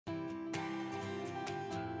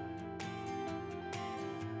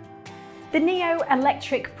The Neo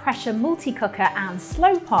electric pressure multi-cooker and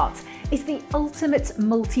slow pot is the ultimate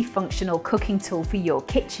multifunctional cooking tool for your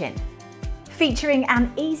kitchen. Featuring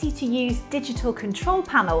an easy-to-use digital control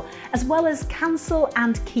panel, as well as cancel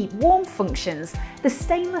and keep warm functions, the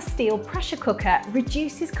stainless steel pressure cooker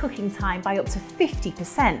reduces cooking time by up to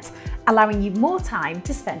 50%, allowing you more time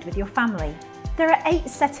to spend with your family. There are 8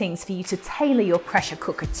 settings for you to tailor your pressure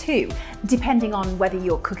cooker to, depending on whether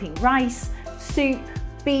you're cooking rice, soup,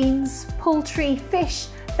 beans, poultry, fish,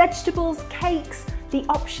 vegetables, cakes. The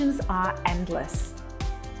options are endless.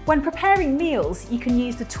 When preparing meals, you can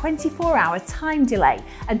use the 24-hour time delay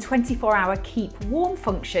and 24-hour keep warm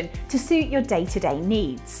function to suit your day-to-day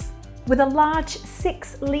needs. With a large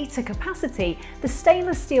 6-litre capacity, the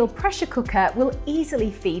stainless steel pressure cooker will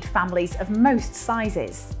easily feed families of most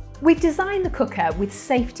sizes. We've designed the cooker with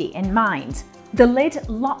safety in mind. The lid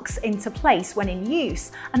locks into place when in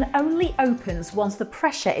use and only opens once the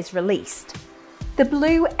pressure is released. The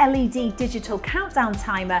blue LED digital countdown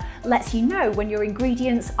timer lets you know when your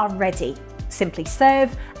ingredients are ready. Simply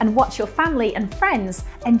serve and watch your family and friends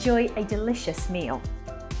enjoy a delicious meal.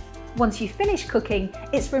 Once you finish cooking,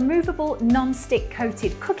 its removable non-stick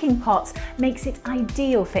coated cooking pot makes it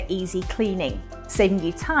ideal for easy cleaning, saving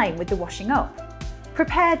you time with the washing up.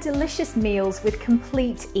 Prepare delicious meals with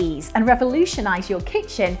complete ease and revolutionize your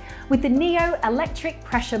kitchen with the Neo electric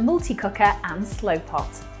pressure multi-cooker and slow pot.